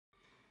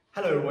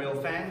Hello royal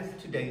fans,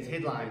 today's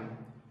headline: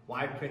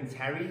 why Prince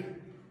Harry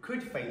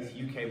could face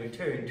UK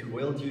return to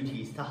royal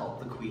duties to help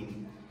the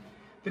Queen.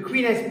 The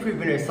Queen has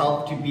proven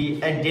herself to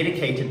be a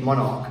dedicated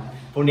monarch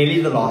for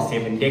nearly the last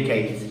 7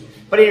 decades,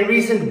 but in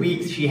recent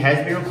weeks she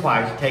has been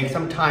required to take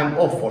some time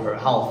off for her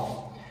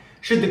health.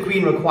 Should the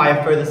Queen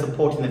require further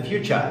support in the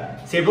future,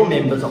 several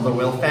members of the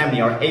royal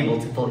family are able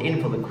to fill in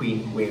for the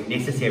Queen where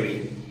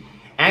necessary.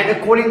 And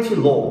according to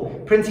law,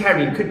 Prince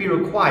Harry could be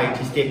required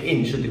to step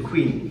in should the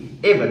Queen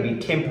ever be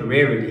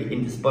temporarily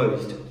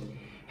indisposed.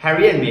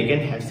 Harry and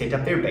Meghan have set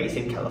up their base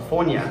in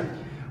California,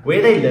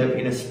 where they live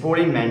in a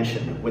sprawling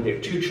mansion with their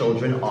 2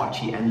 children,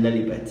 Archie and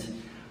Lilibet.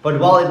 But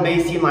while it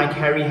may seem like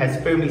Harry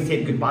has firmly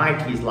said goodbye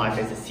to his life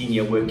as a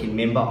senior working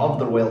member of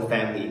the royal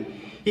family,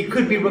 he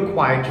could be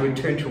required to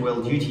return to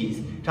royal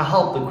duties to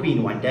help the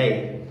Queen one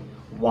day.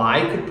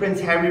 Why could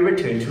Prince Harry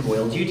return to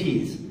royal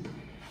duties?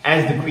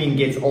 As the Queen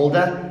gets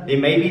older, there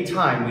may be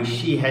time where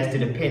she has to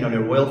depend on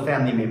her royal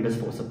family members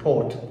for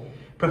support.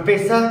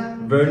 Professor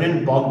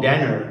Vernon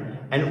Bogdanor,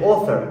 an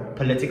author,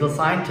 political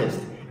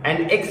scientist,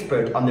 and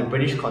expert on the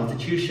British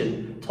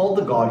Constitution, told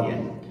The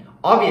Guardian,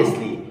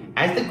 "Obviously,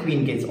 as the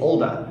Queen gets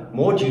older,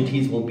 more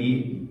duties will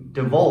be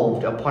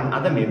devolved upon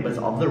other members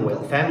of the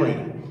royal family.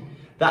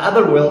 The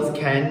other royals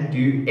can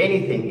do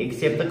anything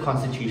except the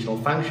constitutional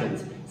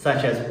functions,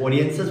 such as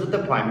audiences with the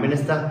Prime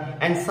Minister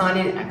and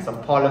signing acts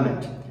of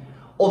Parliament."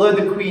 Although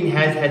the Queen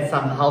has had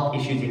some health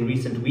issues in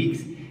recent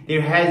weeks, there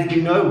has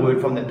been no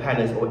word from the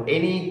palace or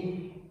any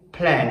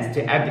plans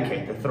to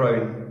abdicate the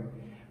throne.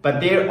 But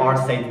there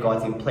are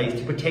safeguards in place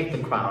to protect the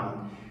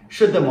crown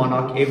should the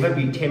monarch ever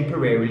be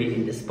temporarily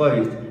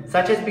indisposed,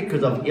 such as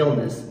because of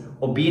illness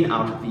or being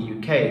out of the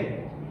UK.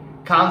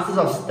 Councillors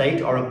of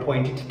state are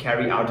appointed to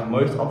carry out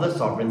most of the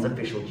sovereign's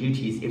official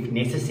duties if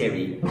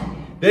necessary.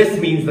 This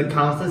means the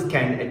councillors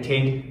can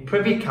attend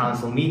Privy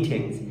Council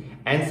meetings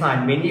and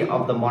sign many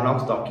of the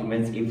monarch's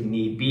documents if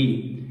need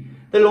be.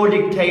 The law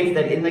dictates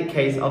that in the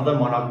case of the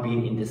monarch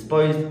being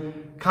indisposed,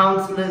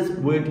 councillors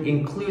would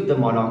include the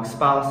monarch's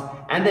spouse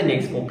and the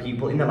next 4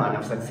 people in the line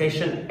of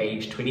succession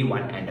aged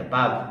 21 and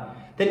above.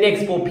 The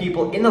next 4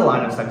 people in the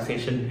line of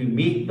succession who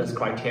meet this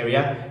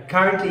criteria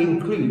currently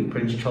include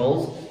Prince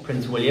Charles,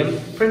 Prince William,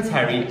 Prince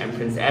Harry and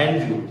Prince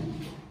Andrew.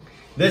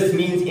 This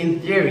means in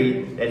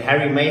theory that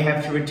Harry may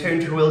have to return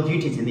to royal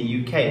duties in the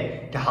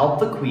UK to help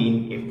the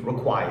Queen if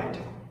required.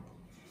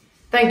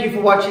 Thank you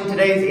for watching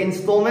today's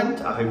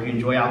installment. I hope you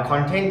enjoy our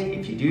content.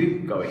 If you do,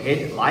 go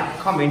ahead, like,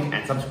 comment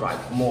and subscribe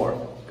for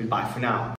more. Goodbye for now.